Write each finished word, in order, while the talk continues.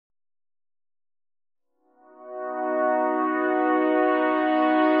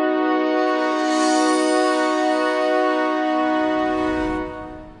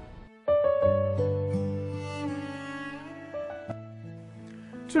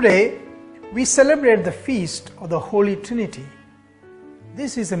Today, we celebrate the feast of the Holy Trinity.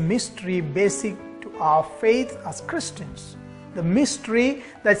 This is a mystery basic to our faith as Christians, the mystery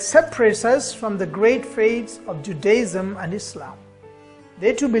that separates us from the great faiths of Judaism and Islam.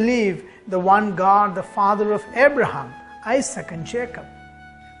 They too believe the one God, the Father of Abraham, Isaac and Jacob.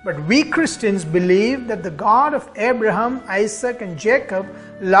 But we Christians believe that the God of Abraham, Isaac and Jacob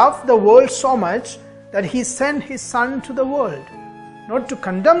loved the world so much that He sent His Son to the world, not to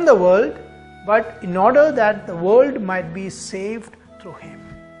condemn the world, but in order that the world might be saved through Him.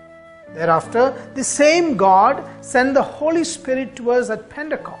 Thereafter, the same God sent the Holy Spirit to us at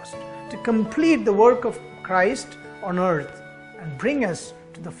Pentecost to complete the work of Christ on earth and bring us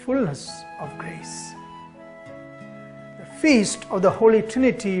to the fullness of grace. The feast of the Holy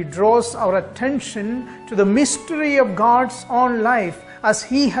Trinity draws our attention to the mystery of God's own life as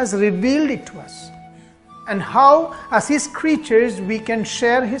He has revealed it to us, and how, as His creatures, we can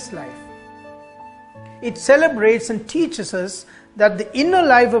share His life. It celebrates and teaches us that the inner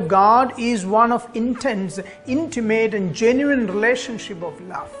life of God is one of intense, intimate and genuine relationship of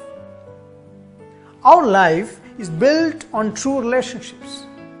love. Our life is built on true relationships.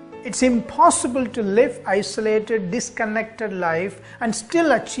 It's impossible to live isolated, disconnected life and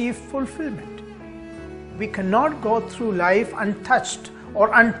still achieve fulfillment. We cannot go through life untouched or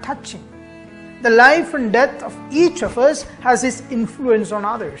untouching. The life and death of each of us has its influence on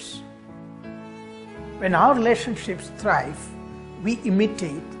others. When our relationships thrive, we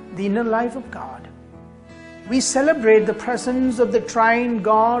imitate the inner life of God. We celebrate the presence of the Triune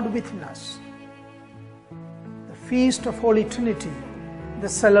God within us. The Feast of Holy Trinity, the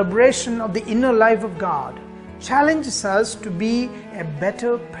celebration of the inner life of God, challenges us to be a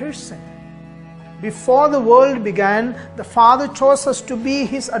better person. Before the world began, the Father chose us to be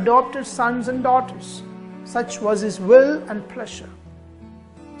His adopted sons and daughters. Such was His will and pleasure.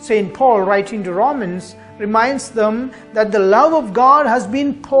 St. Paul, writing to Romans, reminds them that the love of God has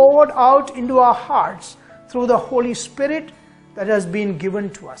been poured out into our hearts through the Holy Spirit that has been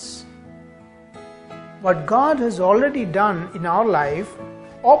given to us. What God has already done in our life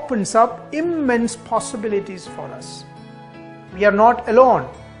opens up immense possibilities for us. We are not alone.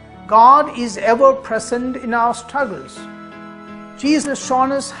 God is ever present in our struggles. Jesus has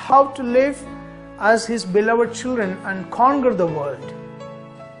shown us how to live as His beloved children and conquer the world.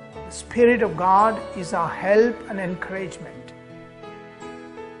 The Spirit of God is our help and encouragement.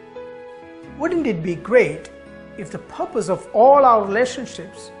 Wouldn't it be great if the purpose of all our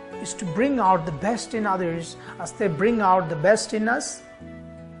relationships is to bring out the best in others as they bring out the best in us?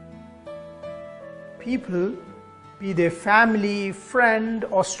 People, be they family, friend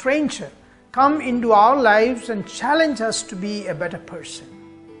or stranger, come into our lives and challenge us to be a better person.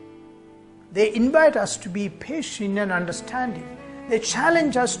 They invite us to be patient and understanding. They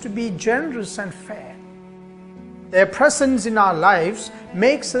challenge us to be generous and fair. Their presence in our lives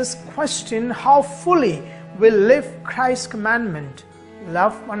makes us question how fully we'll live Christ's commandment,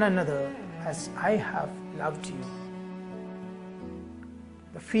 love one another as I have loved you.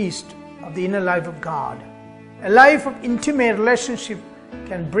 The feast of the inner life of God, a life of intimate relationship,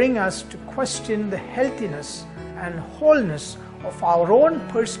 can bring us to question the healthiness and wholeness of our own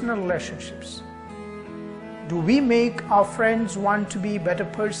personal relationships. Do we make our friends want to be better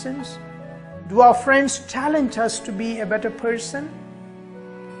persons? Do our friends challenge us to be a better person?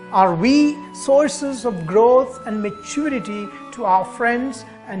 Are we sources of growth and maturity to our friends,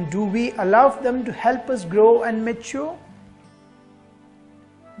 and do we allow them to help us grow and mature?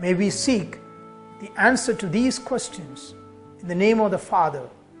 May we seek the answer to these questions in the name of the Father,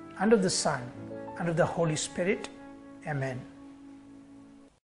 and of the Son, and of the Holy Spirit. Amen.